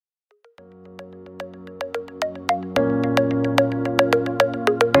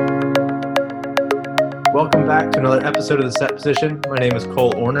welcome back to another episode of The Set Position. My name is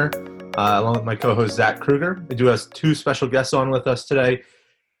Cole Orner, along with my co-host Zach Kruger. We do have two special guests on with us today.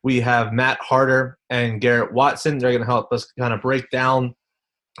 We have Matt Harder and Garrett Watson. They're going to help us kind of break down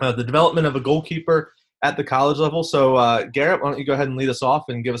the development of a goalkeeper at the college level. So, Garrett, why don't you go ahead and lead us off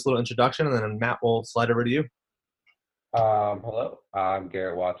and give us a little introduction, and then Matt will slide over to you. Hello, I'm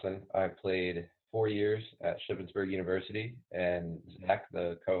Garrett Watson. I played 4 years at Shippensburg University, and Zach,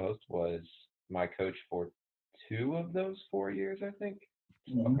 the co-host, was my coach for 2 of those 4 years, I think,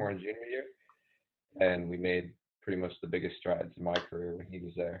 sophomore and junior year. And we made pretty much the biggest strides in my career when he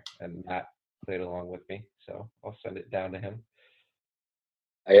was there. And Matt played along with me, so I'll send it down to him.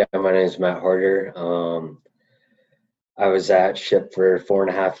 Yeah, my name is Matt Harder. I was at Ship for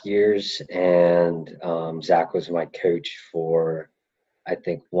 4.5 years, and Zach was my coach for, I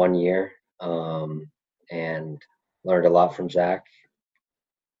think, 1 year, and learned a lot from Zach.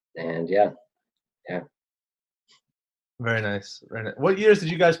 And yeah. Very nice. Very nice. What years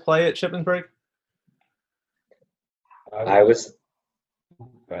did you guys play at Shippensburg? I was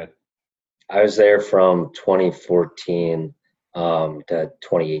there from 2014 to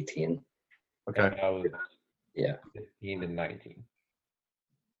 2018. Okay. I was 15 and 19.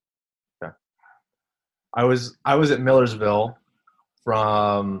 Okay. I was at Millersville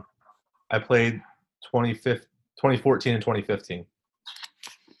from I played 2014 and 2015.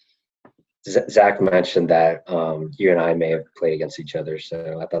 Zach mentioned that you and I may have played against each other,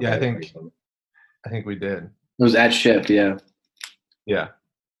 so I thought I think we did. It was at Ship, yeah. Yeah.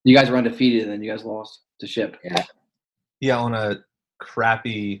 You guys were undefeated, and then you guys lost to Ship. Yeah, on a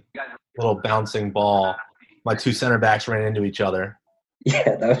crappy little bouncing ball. My 2 center backs ran into each other.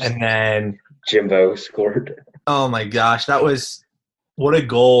 Yeah, that was. And then Jimbo scored. Oh my gosh, what a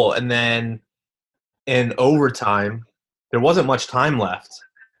goal! And then in overtime, there wasn't much time left,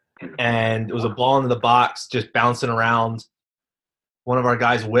 and it was a ball into the box, just bouncing around. One of our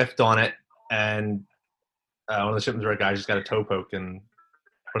guys whiffed on it, and one of the Shippensburg guys just got a toe poke and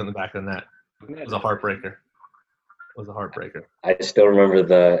put it in the back of the net. It was a heartbreaker. I still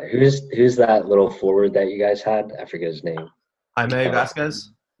remember who's that little forward that you guys had? I forget his name. Jaime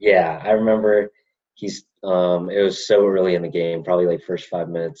Vasquez? Yeah, I remember it was so early in the game, probably like first 5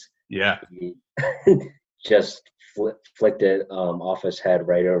 minutes. Yeah. He just flicked it off his head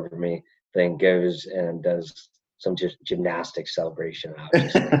right over me, then goes and does some just gymnastic celebration.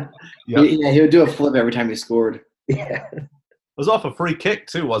 Yep. Yeah, he would do a flip every time he scored. Yeah. It was off a free kick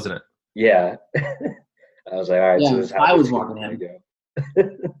too, wasn't it? Yeah. I was like, all right, yeah, so this is how I was walking him.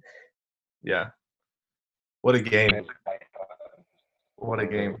 Yeah. What a game. What a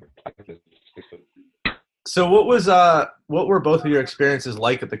game. So what were both of your experiences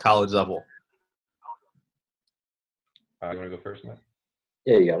like at the college level? You want to go first, Matt?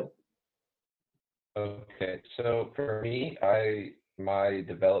 Yeah, you got it. Okay, so for me, my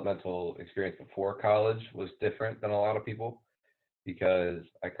developmental experience before college was different than a lot of people because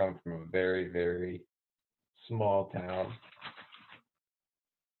I come from a very, very small town.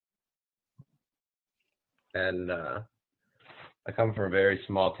 And I come from a very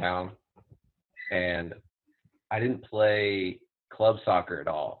small town, and I didn't play club soccer at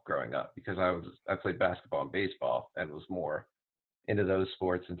all growing up because I played basketball and baseball and was more into those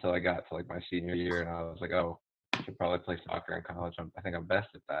sports until I got to like my senior year, and I was like, oh, I should probably play soccer in college. I think I'm best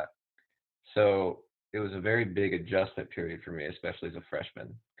at that. So it was a very big adjustment period for me, especially as a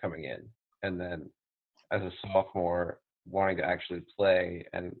freshman coming in. And then as a sophomore, wanting to actually play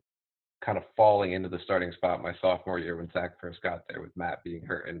and kind of falling into the starting spot my sophomore year when Zach first got there with Matt being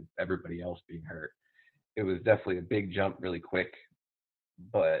hurt and everybody else being hurt. It was definitely a big jump really quick,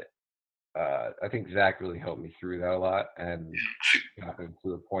 but I think Zach really helped me through that a lot and got me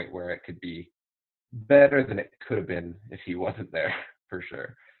to a point where it could be better than it could have been if he wasn't there, for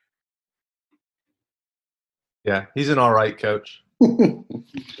sure. Yeah, he's an all right coach.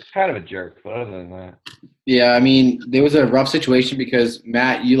 It's kind of a jerk, but other than that. Yeah, I mean, there was a rough situation because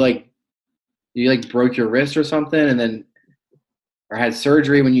Matt, you broke your wrist or something, and then or had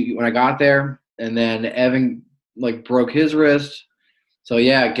surgery when I got there, and then Evan broke his wrist. So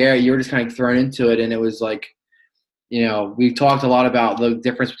yeah, Garrett, you were just kind of thrown into it, and it was like, we've talked a lot about the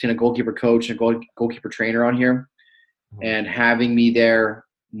difference between a goalkeeper coach and a goalkeeper trainer on here, and having me there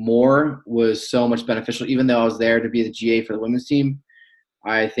more was so much beneficial. Even though I was there to be the GA for the women's team,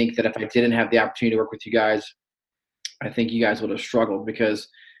 I think that if I didn't have the opportunity to work with you guys, I think you guys would have struggled because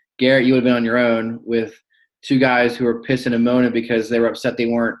Garrett, you would have been on your own with 2 guys who were pissing and moaning because they were upset they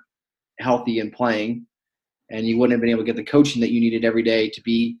weren't healthy and playing, and you wouldn't have been able to get the coaching that you needed every day to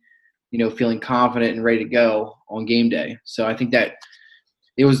be, feeling confident and ready to go on game day. So I think that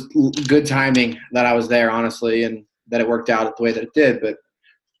it was good timing that I was there, honestly, and that it worked out the way that it did. But,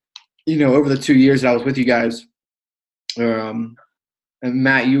 over the 2 years that I was with you guys, and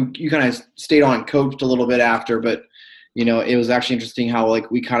Matt, you kind of stayed on, coached a little bit after, but, it was actually interesting how, like,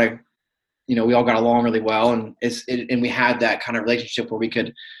 we kind of, we all got along really well, and and we had that kind of relationship where we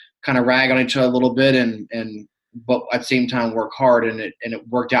could kind of rag on each other a little bit but at the same time work hard, and it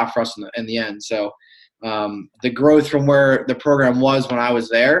worked out for us in the end. So the growth from where the program was when I was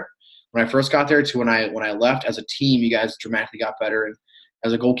there, when I first got there, to when I left, as a team, you guys dramatically got better, and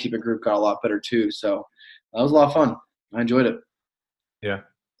as a goalkeeping group got a lot better too. So that was a lot of fun. I enjoyed it. Yeah.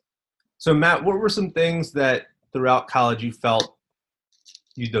 So Matt, what were some things that throughout college you felt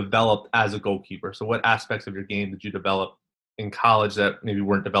you developed as a goalkeeper? So what aspects of your game did you develop in college that maybe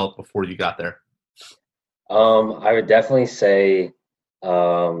weren't developed before you got there? I would definitely say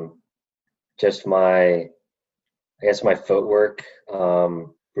just my footwork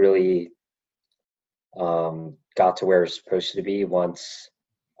really got to where it's supposed to be once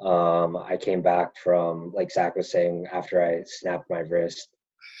I came back from, like Zach was saying, after I snapped my wrist.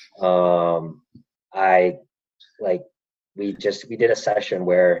 We did a session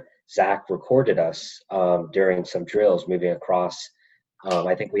where Zach recorded us during some drills moving across.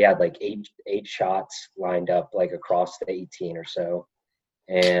 I think we had like eight shots lined up like across the 18 or so,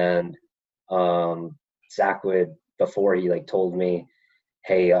 and Zach would, before he like told me,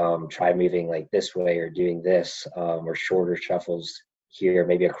 hey, try moving like this way or doing this, or shorter shuffles here,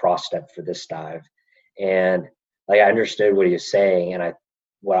 maybe a cross step for this dive. And like I understood what he was saying, and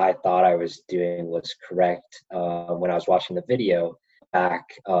what I thought I was doing was correct when I was watching the video back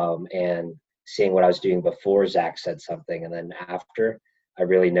and seeing what I was doing before Zach said something, and then after, I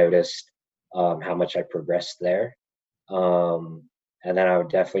really noticed how much I progressed there. And then I would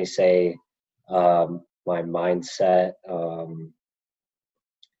definitely say my mindset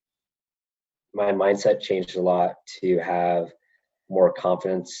changed a lot to have more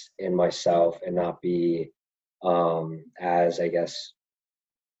confidence in myself and not be as, I guess,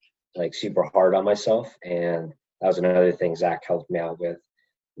 like super hard on myself. And that was another thing Zach helped me out with,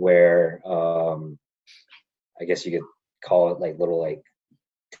 where I guess you could call it like little like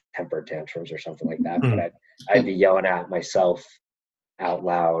temper tantrums or something like that. But I'd be yelling at myself out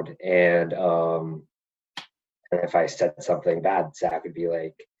loud, and if I said something bad, Zach would be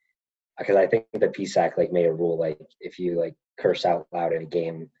like, because I think the PSAC like made a rule, like if you like curse out loud in a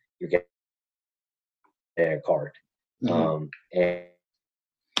game, you're getting a card.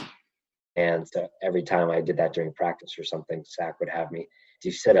 And so every time I did that during practice or something, Zach would have me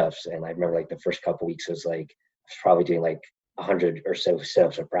do sit-ups. And I remember like the first couple weeks was like, I was probably doing like 100 or so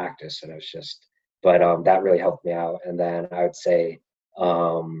sit-ups in practice. And it was just, but that really helped me out. And then I would say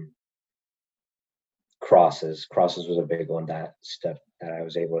crosses was a big one that I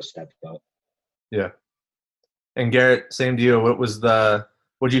was able to step up. Yeah. And Garrett, same to you. What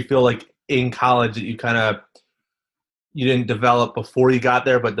do you feel like in college that you didn't develop before you got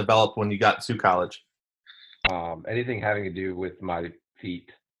there, but developed when you got to college? Anything having to do with my feet,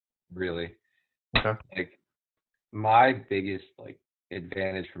 really. Okay. Like my biggest like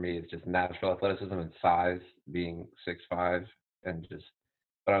advantage for me is just natural athleticism and size, being 6'5", and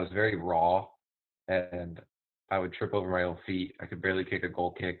but I was very raw, and I would trip over my own feet. I could barely kick a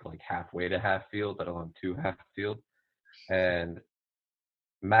goal kick like halfway to half field, let alone to half field. And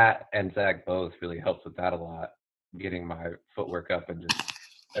Matt and Zach both really helped with that a lot, getting my footwork up, and just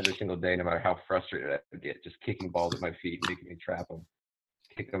every single day, no matter how frustrated I would get, just kicking balls at my feet, making me trap them,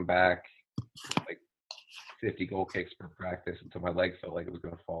 kick them back, like 50 goal kicks per practice until my leg felt like it was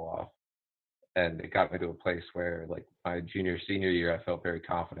going to fall off. And it got me to a place where, like, my junior, senior year, I felt very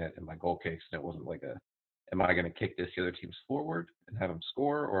confident in my goal kicks, and it wasn't like am I going to kick this the other team's forward and have them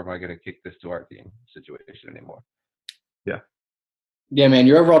score, or am I going to kick this to our team situation anymore? Yeah. Yeah, man,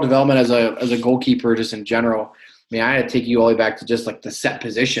 your overall development as a goalkeeper, just in general, I mean, I had to take you all the way back to just like the set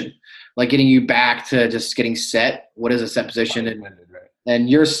position, like getting you back to just getting set. What is a set position? And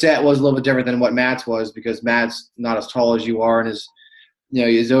your set was a little bit different than what Matt's was, because Matt's not as tall as you are, and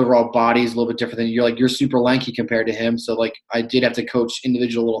his overall body is a little bit different than you're super lanky compared to him. So like I did have to coach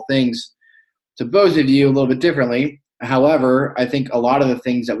individual little things to both of you a little bit differently. However, I think a lot of the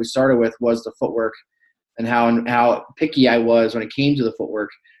things that we started with was the footwork, and how picky I was when it came to the footwork,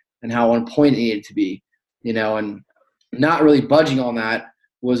 and how on point it needed to be, and not really budging on that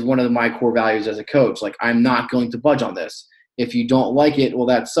was one of my core values as a coach. Like, I'm not going to budge on this. If you don't like it, well,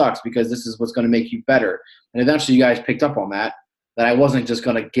 that sucks, because this is what's going to make you better. And eventually you guys picked up on that I wasn't just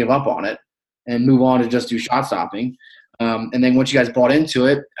going to give up on it and move on to just do shot stopping. And then once you guys bought into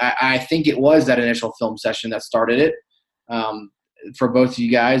it, I think it was that initial film session that started it. for both of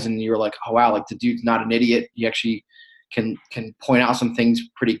you guys, and you were like, oh wow, like the dude's not an idiot. He actually can point out some things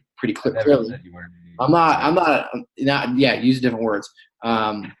pretty clearly. Said you weren't I'm not yeah, use different words.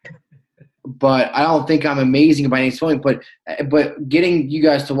 But I don't think I'm amazing by any point. But getting you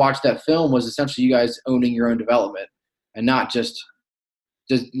guys to watch that film was essentially you guys owning your own development, and not just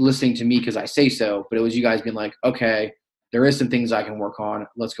listening to me because I say so. But it was you guys being like, okay, there is some things I can work on.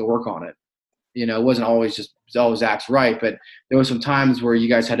 Let's go work on it. You know, it wasn't always Zach's right, but there was some times where you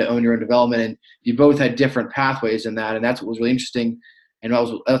guys had to own your own development, and you both had different pathways in that, and that's what was really interesting, and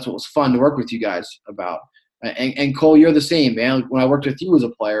that's what was fun to work with you guys about. And Cole, you're the same, man. When I worked with you as a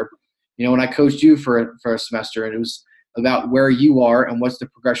player, you know, when I coached you for a semester, and it was about where you are and what's the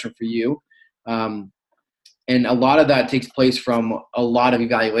progression for you. And a lot of that takes place from a lot of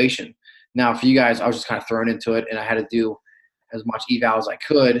evaluation. Now, for you guys, I was just kind of thrown into it, and I had to do as much eval as I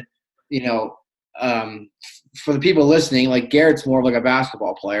could. You know, for the people listening, like Garrett's more of like a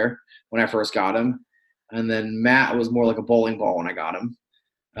basketball player when I first got him, and then Matt was more like a bowling ball when I got him.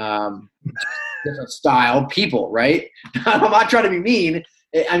 Different style people, right? I'm not trying to be mean.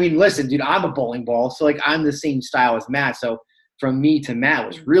 I mean, listen, dude, I'm a bowling ball, so like I'm the same style as Matt. So from me to Matt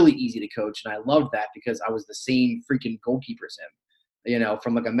was really easy to coach, and I loved that because I was the same freaking goalkeeper as him. You know,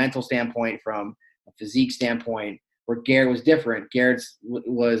 from like a mental standpoint, from a physique standpoint, where Garrett was different. Garrett's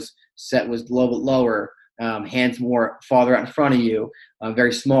was a little bit lower, hands more farther out in front of you,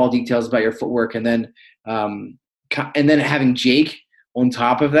 very small details about your footwork, and then having Jake on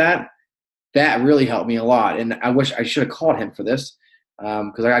top of that really helped me a lot. And I wish I should have called him for this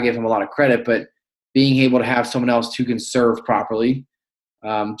because I gave him a lot of credit, but being able to have someone else who can serve properly.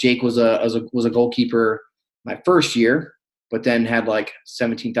 Jake was a goalkeeper my first year, but then had like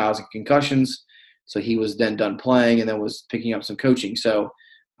 17,000 concussions. So he was then done playing and then was picking up some coaching. So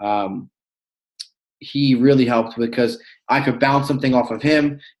he really helped because I could bounce something off of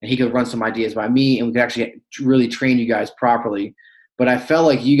him and he could run some ideas by me, and we could actually really train you guys properly. But I felt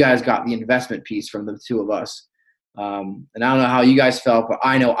like you guys got the investment piece from the two of us. And I don't know how you guys felt, but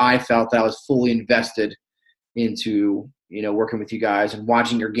I know I felt that I was fully invested into, you know, working with you guys and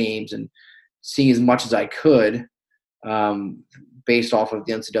watching your games and seeing as much as I could based off of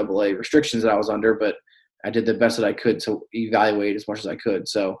the NCAA restrictions that I was under. But I did the best that I could to evaluate as much as I could.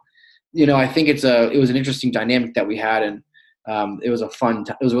 So, you know, I think it was an interesting dynamic that we had, and it was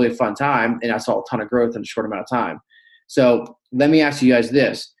really a fun time, and I saw a ton of growth in a short amount of time. So let me ask you guys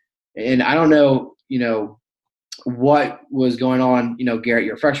this, and I don't know, you know, what was going on, you know, Garrett,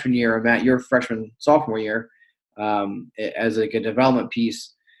 your freshman year, or Matt, your sophomore year, as like a development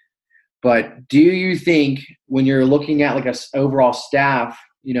piece. But do you think when you're looking at like a overall staff,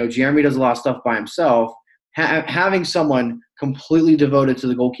 you know, Jeremy does a lot of stuff by himself, having someone completely devoted to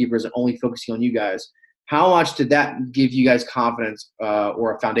the goalkeepers and only focusing on you guys, how much did that give you guys confidence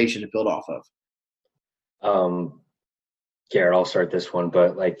or a foundation to build off of? Garrett, I'll start this one,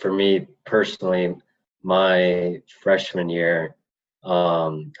 but like for me personally, my freshman year,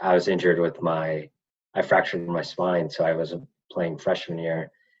 I was injured with I fractured my spine, so I wasn't playing freshman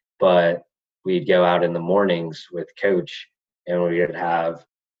year. But we'd go out in the mornings with coach, and we would have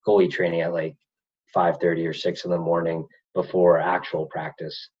goalie training at like 5:30 or 6 in the morning before actual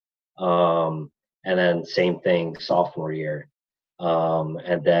practice. And then same thing sophomore year.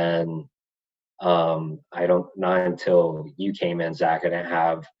 And then not until you came in, Zach, I didn't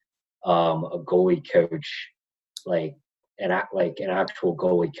have a goalie coach, like an actual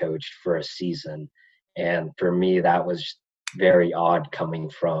goalie coach for a season. And for me, that was very odd coming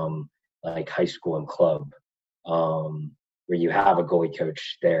from like high school and club, where you have a goalie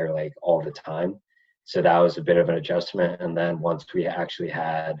coach there like all the time. So that was a bit of an adjustment. And then once we actually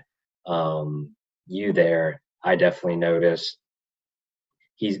had you there, I definitely noticed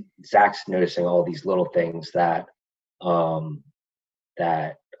Zach's noticing all these little things that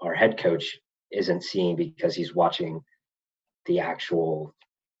that our head coach isn't seeing because he's watching the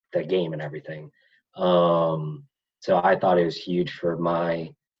game and everything. So I thought it was huge for my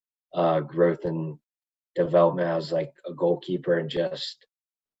growth and development as like a goalkeeper, and just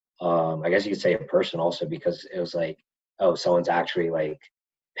I guess you could say a person also, because it was like, oh, someone's actually like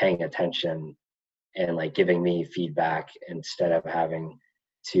paying attention and like giving me feedback instead of having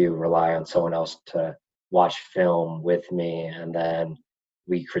to rely on someone else to watch film with me and then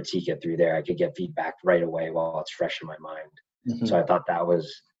we critique it through there. I could get feedback right away while it's fresh in my mind. Mm-hmm. So I thought that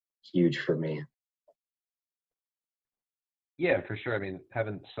was huge for me. Yeah, for sure. I mean,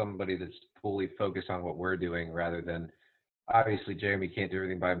 having somebody that's fully focused on what we're doing rather than, obviously Jeremy can't do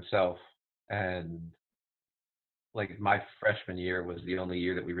everything by himself. And like my freshman year was the only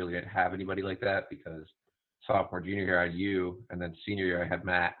year that we really didn't have anybody like that, because sophomore, junior year, I had you, and then senior year, I had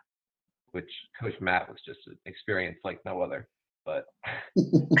Matt, which Coach Matt was just an experience like no other. But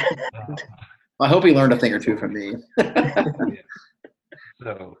I hope he learned a thing or two from me. yeah.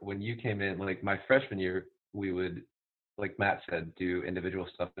 So when you came in, like my freshman year, we would, like Matt said, do individual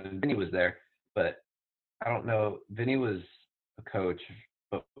stuff, and Vinny was there. But I don't know, Vinny was a coach,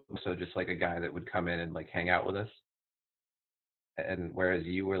 but also just like a guy that would come in and like hang out with us. And whereas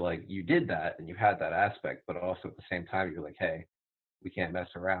you were like, you did that and you had that aspect, but also at the same time, you're like, hey, we can't mess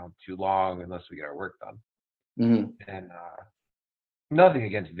around too long unless we get our work done. Mm-hmm. And nothing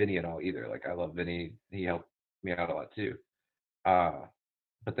against Vinny at all either. Like I love Vinny. He helped me out a lot too.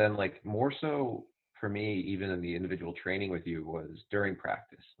 But then like more so for me, even in the individual training with you was during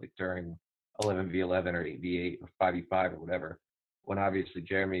practice, like during 11v11 or 8v8 or 5v5 or whatever, when obviously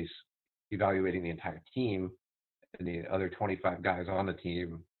Jeremy's evaluating the entire team and the other 25 guys on the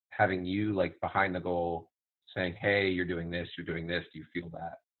team, having you like behind the goal saying, hey, you're doing this, do you feel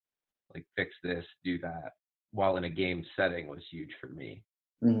that? Like fix this, do that, while in a game setting was huge for me.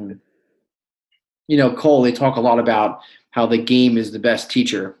 Mm-hmm. You know, Cole, they talk a lot about how the game is the best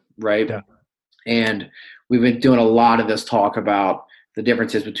teacher, right? Yeah. And we've been doing a lot of this talk about the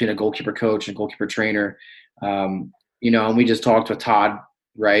differences between a goalkeeper coach and goalkeeper trainer. You know, and we just talked with Todd,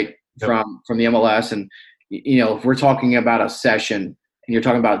 right, Yep. from the MLS. And, you know, if we're talking about a session and you're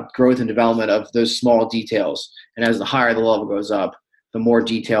talking about growth and development of those small details, and as the higher the level goes up, the more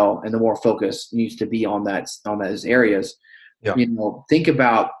detail and the more focus needs to be on those areas. Yeah. You know, think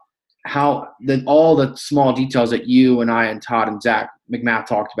about how all the small details that you and I and Todd and Zach McMath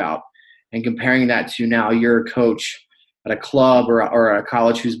talked about, and comparing that to now you're a coach at a club or a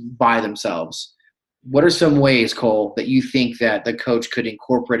college who's by themselves. What are some ways, Cole, that you think that the coach could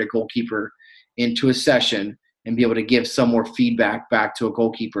incorporate a goalkeeper into a session and be able to give some more feedback back to a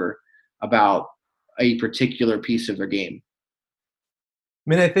goalkeeper about a particular piece of their game? I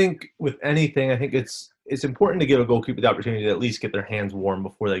mean, I think with anything, I think it's important to give a goalkeeper the opportunity to at least get their hands warm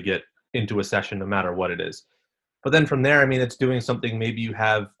before they get into a session, no matter what it is. But then from there, I mean, it's doing something. Maybe you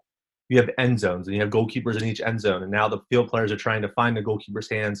have end zones and you have goalkeepers in each end zone, and now the field players are trying to find the goalkeeper's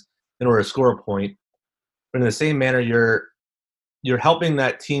hands in order to score a point. But in the same manner, you're helping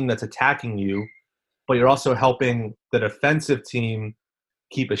that team that's attacking you, but you're also helping the defensive team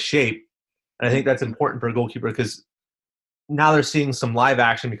keep a shape. And I think that's important for a goalkeeper because now they're seeing some live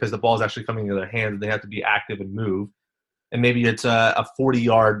action because the ball is actually coming into their hands and they have to be active and move. And maybe it's a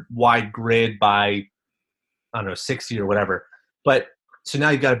 40-yard wide grid by, I don't know, 60 or whatever. But so now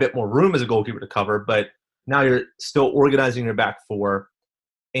you've got a bit more room as a goalkeeper to cover, but now you're still organizing your back four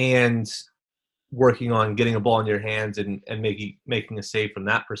and working on getting a ball in your hands and making a save from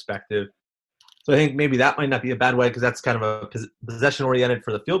that perspective. So I think maybe that might not be a bad way because that's kind of a possession-oriented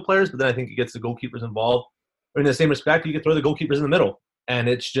for the field players, but then I think it gets the goalkeepers involved. Or in the same respect, you can throw the goalkeepers in the middle. And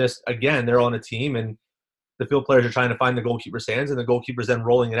it's just, again, they're on a team, and the field players are trying to find the goalkeeper's hands, and the goalkeeper's then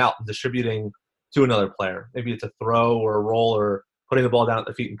rolling it out and distributing to another player. Maybe it's a throw or a roll or putting the ball down at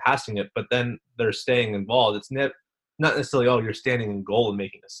their feet and passing it, but then they're staying involved. It's not necessarily, oh, you're standing in goal and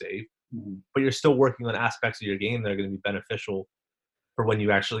making a save, but you're still working on aspects of your game that are going to be beneficial for when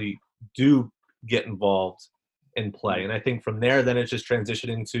you actually do get involved in play. And I think from there, then it's just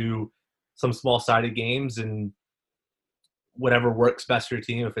transitioning to some small-sided games and whatever works best for your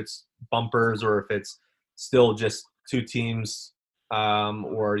team, if it's bumpers or if it's still just two teams,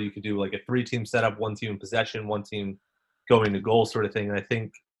 or you could do like a three-team setup, one team in possession, one team going to goal sort of thing. And I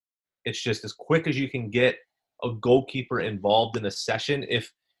think it's just as quick as you can get a goalkeeper involved in a session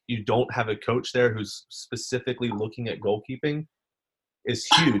if you don't have a coach there who's specifically looking at goalkeeping is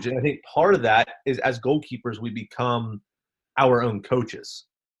huge. And I think part of that is as goalkeepers, we become our own coaches.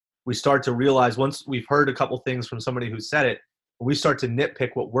 We start to realize once we've heard a couple things from somebody who said it, we start to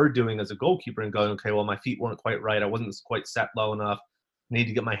nitpick what we're doing as a goalkeeper and going, okay, well, my feet weren't quite right. I wasn't quite set low enough. I need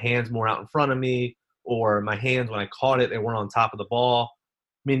to get my hands more out in front of me, or my hands, when I caught it, they weren't on top of the ball.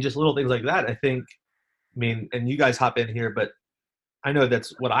 I mean, just little things like that. I think, and you guys hop in here, but I know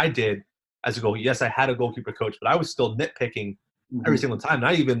that's what I did as a goal. Yes, I had a goalkeeper coach, but I was still nitpicking every single time. And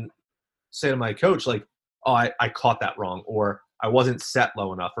I even say to my coach, like, oh, I caught that wrong, or I wasn't set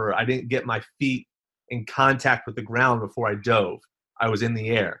low enough, or I didn't get my feet in contact with the ground before I dove. I was in the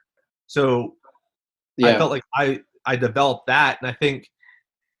air. So I felt like I developed that, and I think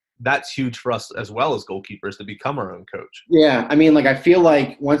that's huge for us as well as goalkeepers to become our own coach. Yeah, I mean, like I feel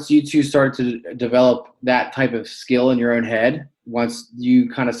like once you two start to develop that type of skill in your own head, once you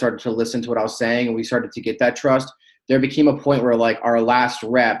kind of started to listen to what I was saying and we started to get that trust, there became a point where like our last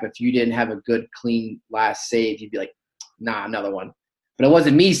rep, if you didn't have a good, clean last save, you'd be like, nah, another one. But it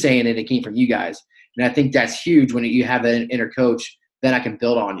wasn't me saying it. It came from you guys. And I think that's huge when you have an inner coach. Then I can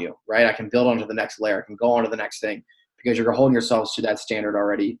build on you, right? I can build on to the next layer. I can go on to the next thing because you're holding yourselves to that standard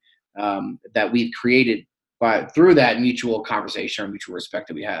already that we've created through that mutual conversation or mutual respect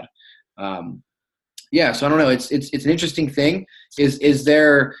that we had. So I don't know. It's an interesting thing. Is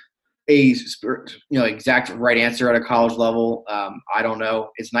there a exact right answer at a college level? I don't know.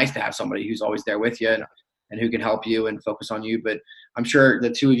 It's nice to have somebody who's always there with you and who can help you and focus on you. But I'm sure the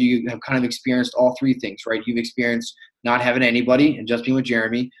two of you have kind of experienced all three things, right? You've experienced not having anybody and just being with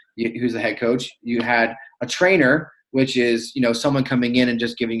Jeremy, who's the head coach. You had a trainer, which is, someone coming in and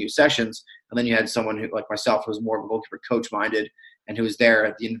just giving you sessions. And then you had someone who, like myself, who was more of a goalkeeper coach minded and who was there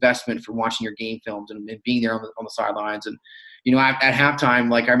at the investment for watching your game films and being there on the sidelines. And, at halftime,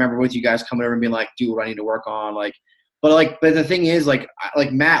 like I remember with you guys coming over and being like, dude, what I need to work on. But the thing is, like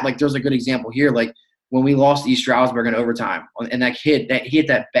Matt, like there's a good example here. Like when we lost East Stroudsburg in overtime and he hit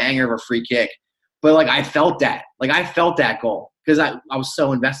that banger of a free kick. But like I felt that. Like I felt that goal because I was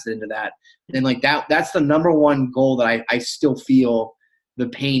so invested into that. And like that's the number one goal that I still feel the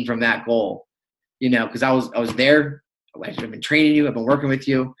pain from that goal. Because I was there. I've been training you. I've been working with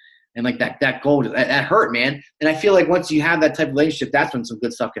you. And like that goal, that hurt, man. And I feel like once you have that type of relationship, that's when some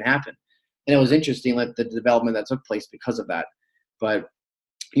good stuff can happen. And it was interesting, like the development that took place because of that. But,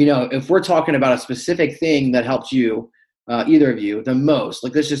 if we're talking about a specific thing that helped you, either of you, the most,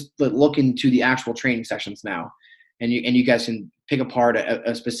 like let's just look into the actual training sessions now. And you guys can pick apart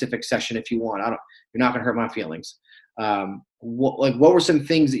a specific session if you want. You're not going to hurt my feelings. What were some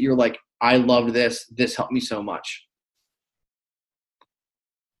things that you're like, I loved this. This helped me so much.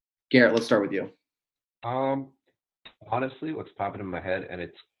 Garrett, let's start with you. Honestly, what's popping in my head, and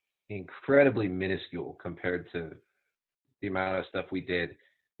it's incredibly minuscule compared to the amount of stuff we did,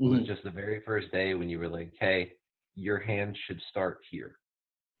 was just the very first day when you were like, hey, your hand should start here.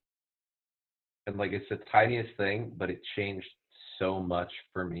 And like, it's the tiniest thing, but it changed so much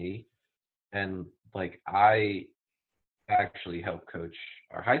for me. And like, I actually helped coach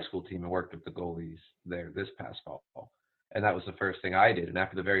our high school team and worked with the goalies there this past fall. And that was the first thing I did. And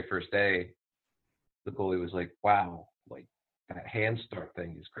after the very first day, the goalie was like, wow, like that hand start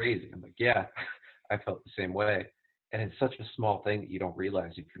thing is crazy. I'm like, yeah, I felt the same way. And it's such a small thing that you don't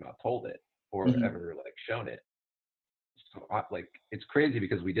realize if you're not told it or ever like shown it. So it's crazy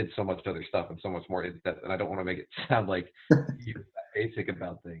because we did so much other stuff and so much more in depth. And I don't want to make it sound like you're basic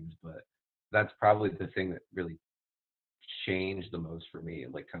about things, but that's probably the thing that really changed the most for me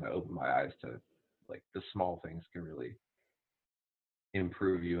and like kind of opened my eyes to like the small things can really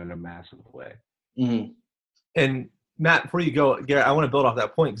improve you in a massive way. And Matt, before you go, Garrett, I want to build off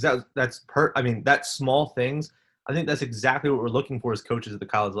that point because that's small things. I think that's exactly what we're looking for as coaches at the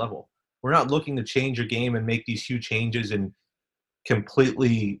college level. We're not looking to change your game and make these huge changes and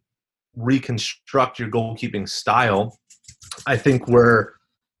completely reconstruct your goalkeeping style. I think we're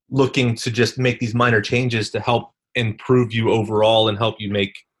looking to just make these minor changes to help improve you overall and help you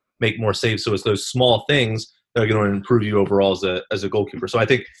make more saves. So it's those small things that are going to improve you overall as a goalkeeper. So I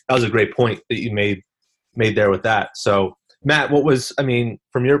think that was a great point that you made there with that. So Matt,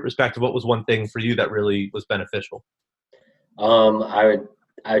 from your perspective, what was one thing for you that really was beneficial? I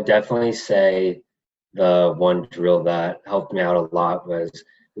would definitely say the one drill that helped me out a lot was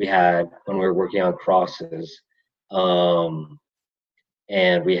we had when we were working on crosses, and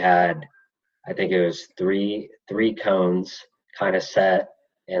we had, I think it was three cones kind of set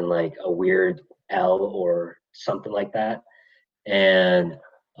in like a weird L or something like that. And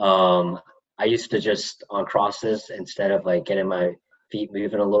I used to just on crosses, instead of like getting my feet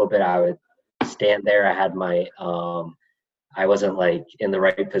moving a little bit, I would stand there. I had my I wasn't like in the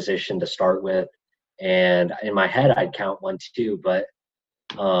right position to start with, and in my head I'd count 1, 2, but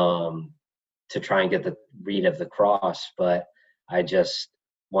to try and get the read of the cross. But I just,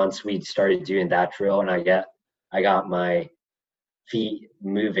 once we started doing that drill and I got my feet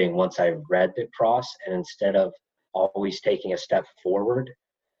moving once I read the cross, and instead of always taking a step forward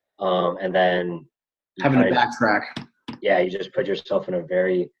and then having to backtrack. Yeah, you just put yourself in a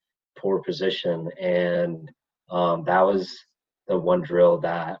very poor position. And that was the one drill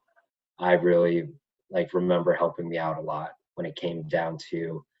that I really remember helping me out a lot when it came down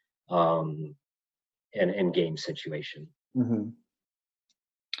to an in-game situation.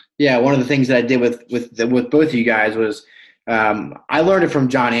 Yeah, one of the things that I did with both of you guys was I learned it from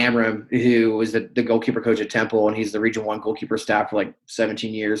John Amram, who was the goalkeeper coach at Temple, and he's the Region 1 goalkeeper staff for like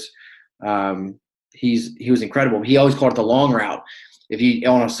 17 years. He was incredible. He always called it the long route. If you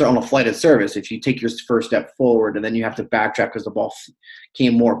on a flight of service, if you take your first step forward and then you have to backtrack because the ball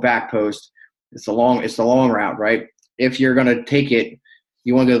came more back post, it's the long route, right? If you're going to take it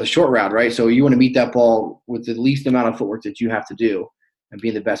you want to go the short route, right? So you want to meet that ball with the least amount of footwork that you have to do and be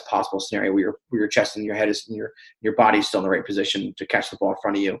in the best possible scenario where your chest and your head is and your body's still in the right position to catch the ball in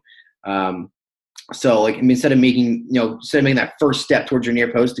front of you. So like, I mean, instead of making that first step towards your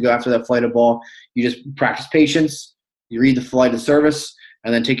near post to go after that flighted ball, you just practice patience, you read the flight of service,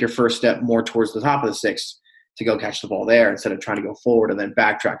 and then take your first step more towards the top of the six to go catch the ball there instead of trying to go forward and then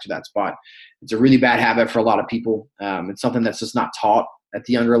backtrack to that spot. It's a really bad habit for a lot of people. It's something that's just not taught at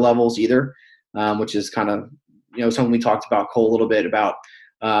the younger levels either, which is kind of, something we talked about, Cole, a little bit about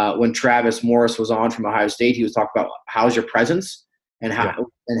when Travis Morris was on from Ohio State. He was talking about how's your presence and how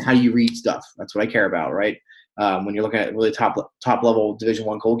do you read stuff. That's what I care about, right? When you're looking at really top level Division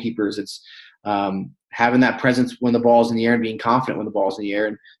I goalkeepers, it's having that presence when the ball's in the air and being confident when the ball's in the air.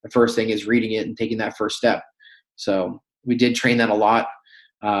 And the first thing is reading it and taking that first step. So we did train that a lot.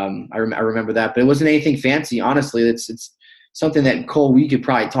 I remember that, but it wasn't anything fancy. Honestly, it's something that, Cole, we could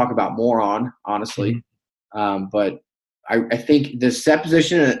probably talk about more on, honestly. But I think the set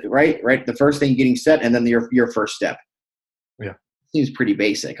position, right, the first thing getting set, and then your first step. Yeah, seems pretty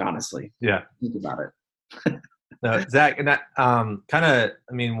basic, honestly. Yeah, think about it. No, Zach, and that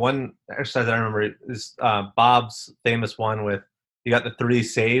one exercise I remember is Bob's famous one with you got the 3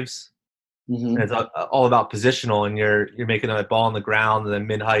 saves. Mm-hmm. And it's all about positional, and you're making a ball on the ground and then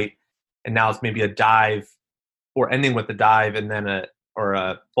mid height, and now it's maybe a dive, or ending with a dive and then a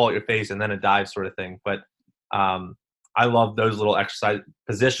ball at your face and then a dive sort of thing. But I love those little exercise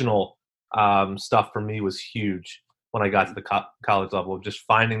positional stuff. For me, was huge when I got to the college level, just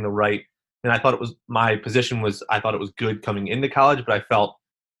finding the right. And I thought my position was, I thought it was good coming into college, but I felt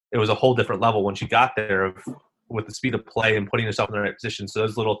it was a whole different level once you got there with the speed of play and putting yourself in the right position. So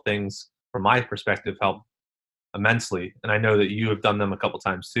those little things, from my perspective, helped immensely. And I know that you have done them a couple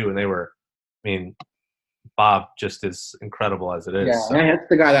times too. And they were, Bob just is incredible as it is. Yeah, so. That's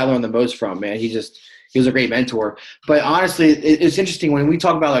the guy that I learned the most from, man. He was a great mentor. But honestly, it's interesting when we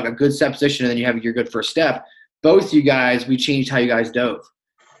talk about like a good step position and then you have your good first step. Both you guys, we changed how you guys dove.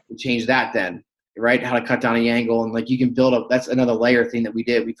 We changed that then, right? How to cut down the angle, and like you can build up. That's another layer thing that we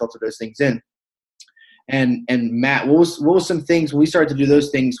did. We filtered those things in. And Matt, what was some things when we started to do those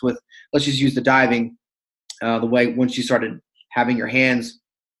things with? Let's just use the diving. The way once you started having your hands,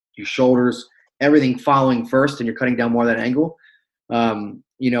 your shoulders, everything following first, and you're cutting down more of that angle.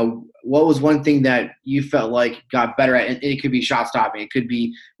 What was one thing that you felt like got better at? It could be shot stopping. It could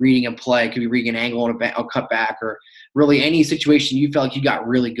be reading a play. It could be reading an angle and a cut back, or really any situation you felt like you got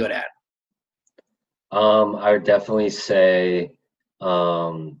really good at. I would definitely say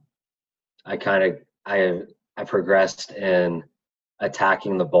I progressed in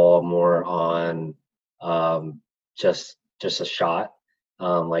attacking the ball more on just a shot.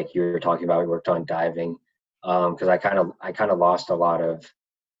 Like you were talking about, we worked on diving because I kind of lost a lot of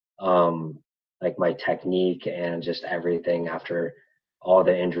like my technique and just everything after all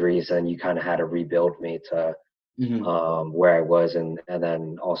the injuries, and you kind of had to rebuild me to where I was, and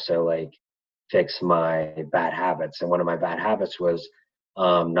then also like fix my bad habits. And one of my bad habits was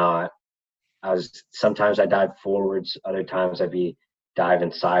sometimes I dive forwards, other times I'd be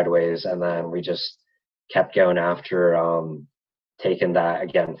diving sideways, and then we just kept going after taking that,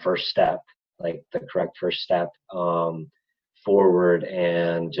 again, first step, like the correct first step forward,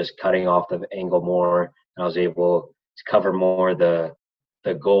 and just cutting off the angle more. And I was able to cover more the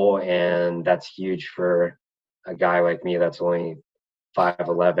goal, and that's huge for a guy like me that's only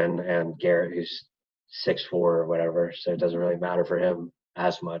 5'11", and Garrett who's 6'4" or whatever, so it doesn't really matter for him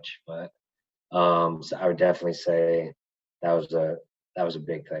as much. But so I would definitely say that was a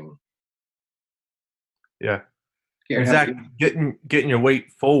big thing. Yeah. And Zach, getting your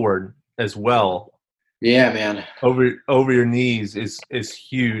weight forward as well. Yeah, man. Over your knees is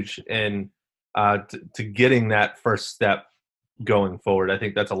huge, and to getting that first step going forward. I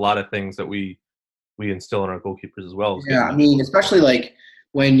think that's a lot of things that we instill in our goalkeepers as well. Yeah, especially like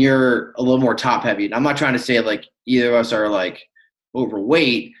when you're a little more top heavy. And I'm not trying to say like either of us are like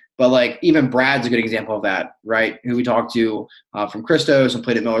overweight, but like even Brad's a good example of that, right? Who we talked to from Christos and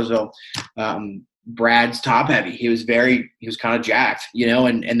played at Millersville. Brad's top heavy. He was kind of jacked,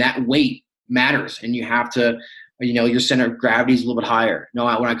 and that weight matters, and you have to, your center of gravity is a little bit higher. When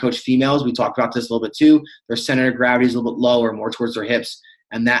I coach females, we talked about this a little bit too. Their center of gravity is a little bit lower, more towards their hips,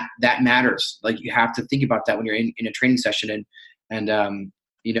 and that matters. Like you have to think about that when you're in a training session, and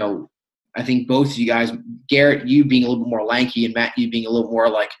I think both of you guys, Garrett, you being a little bit more lanky, and Matt, you being a little more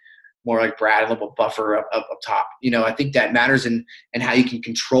like Brad, a little bit buffer up top. I think that matters, and how you can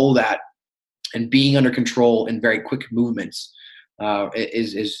control that, and being under control in very quick movements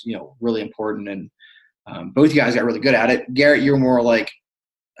is really important. And both you guys got really good at it. Garrett, you're more like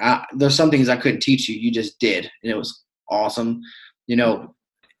there's some things I couldn't teach you. You just did, and it was awesome. You know,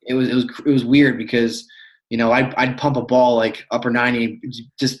 it was weird because, you know, I'd pump a ball like upper 90,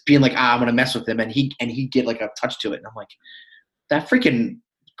 just being like, I'm gonna mess with him, and he'd get like a touch to it, and I'm like, that freaking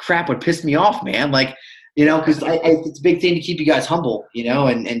crap would piss me off, man. Like, you know, because it's a big thing to keep you guys humble, you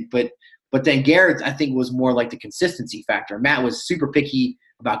know, but then Garrett, I think, was more like the consistency factor. Matt was super picky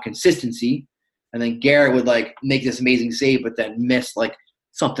about consistency, and then Garrett would like make this amazing save, but then miss like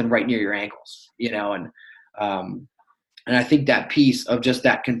something right near your ankles, you know, and I think that piece of just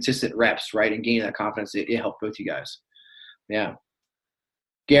that consistent reps, right, and gaining that confidence, it helped both you guys. Yeah.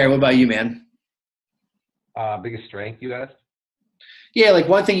 Garrett, what about you, man? Biggest strength, you asked? Yeah, like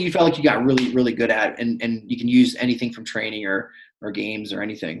one thing you felt like you got really, really good at, and you can use anything from training or games or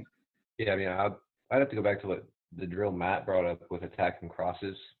anything. Yeah, I mean, I'd have to go back to what the drill Matt brought up with attacking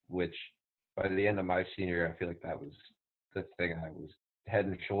crosses, which by the end of my senior year, I feel like that was the thing I was head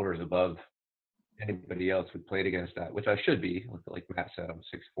and shoulders above anybody else who played against that, which I should be. Like Matt said, I'm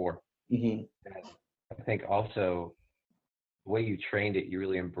 6'4". Mm-hmm. And I think also the way you trained it, you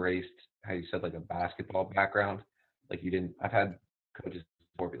really embraced how you said like a basketball background. Like you didn't. I've had coaches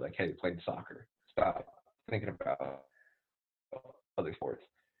before be like, "Hey, you played soccer. Stop thinking about other sports."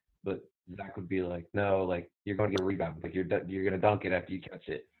 But Zach would be like, "No, like you're going to get a rebound. Like you're going to dunk it after you catch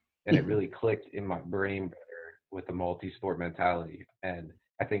it." And it really clicked in my brain better with the multi-sport mentality. And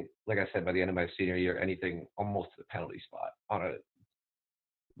I think, like I said, by the end of my senior year, anything almost to the penalty spot on a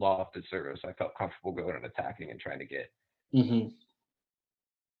lofted service, I felt comfortable going and attacking and trying to get. Mm-hmm.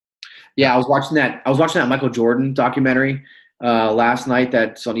 Yeah, I was watching that Michael Jordan documentary last night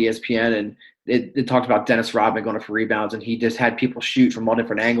that's on ESPN, and it talked about Dennis Rodman going for rebounds, and he just had people shoot from all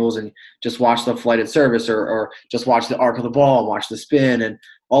different angles and just watch the flighted service or just watch the arc of the ball and watch the spin and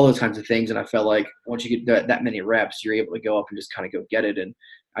all those kinds of things. And I felt like once you get that many reps, you're able to go up and just kind of go get it. And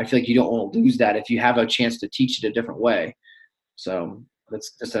I feel like you don't want to lose that if you have a chance to teach it a different way. So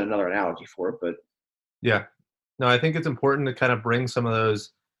that's just another analogy for it. But Yeah. No, I think it's important to kind of bring some of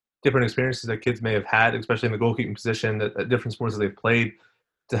those different experiences that kids may have had, especially in the goalkeeping position, at different sports that they've played,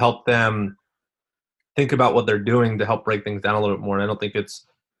 to help them think about what they're doing to help break things down a little bit more. And I think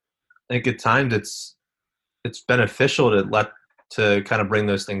at times it's beneficial to kind of bring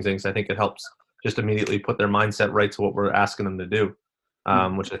those things in. 'Cause I think it helps just immediately put their mindset right to what we're asking them to do,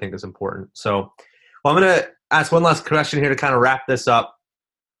 which I think is important. So, well, I'm going to ask one last question here to kind of wrap this up.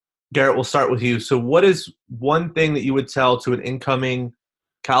 Garrett, we'll start with you. So what is one thing that you would tell to an incoming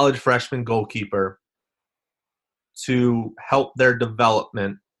college freshman goalkeeper to help their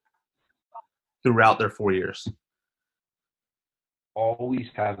development throughout their 4 years? Always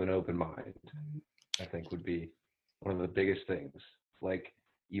have an open mind, I think, would be one of the biggest things. Like,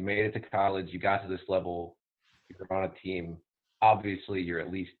 you made it to college, you got to this level, you're on a team, obviously you're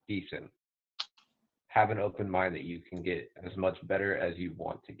at least decent. Have an open mind that you can get as much better as you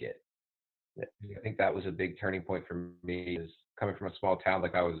want to get. I think that was a big turning point for me, is coming from a small town.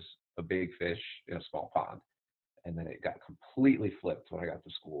 Like, I was a big fish in a small pond, and then it got completely flipped when I got to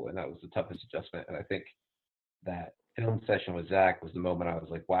school, and that was the toughest adjustment. And I think that film session with Zach was the moment I was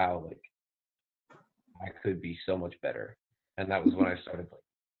like, wow, like I could be so much better. And that was when I started like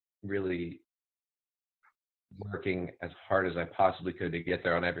really working as hard as I possibly could to get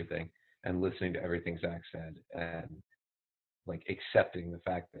there on everything, and listening to everything Zach said, and like accepting the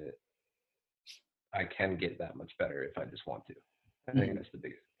fact that I can get that much better if I just want to. I think that's the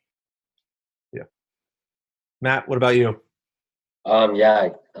biggest. Yeah. Matt, what about you? I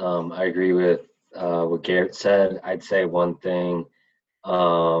agree with what Garrett said. I'd say one thing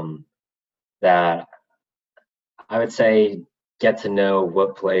that I would say, get to know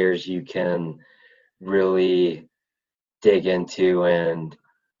what players you can really dig into and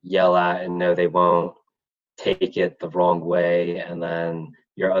yell at and know they won't take it the wrong way, and then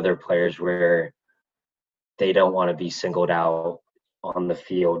your other players where they don't want to be singled out on the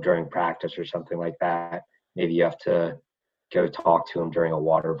field during practice or something like that. Maybe you have to go talk to them during a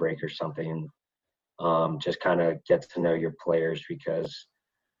water break or something. Just kind of get to know your players, because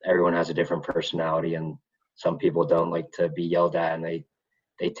everyone has a different personality, and some people don't like to be yelled at, and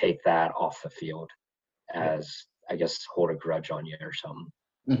they take that off the field as, I guess, hold a grudge on you or something.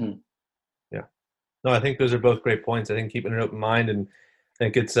 mm-hmm. Yeah. No, I think those are both great points. I think keeping an open mind, and I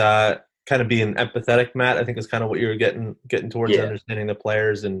think it's kind of being empathetic, Matt, I think is kind of what you're getting towards, understanding the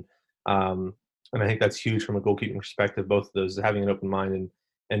players. And I think that's huge from a goalkeeping perspective, both of those, having an open mind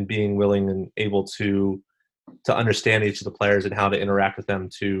and being willing and able to understand each of the players and how to interact with them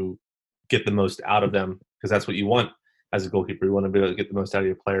to get the most out of them, because that's what you want as a goalkeeper. You want to be able to get the most out of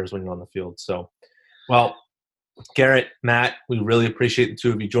your players when you're on the field. So, well, Garrett, Matt, we really appreciate the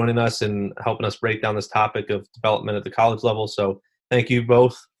two of you joining us and helping us break down this topic of development at the college level. So thank you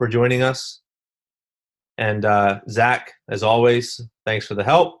both for joining us. And Zach, as always, thanks for the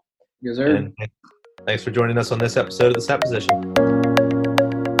help. Yes, sir. And thanks for joining us on this episode of The Set Position.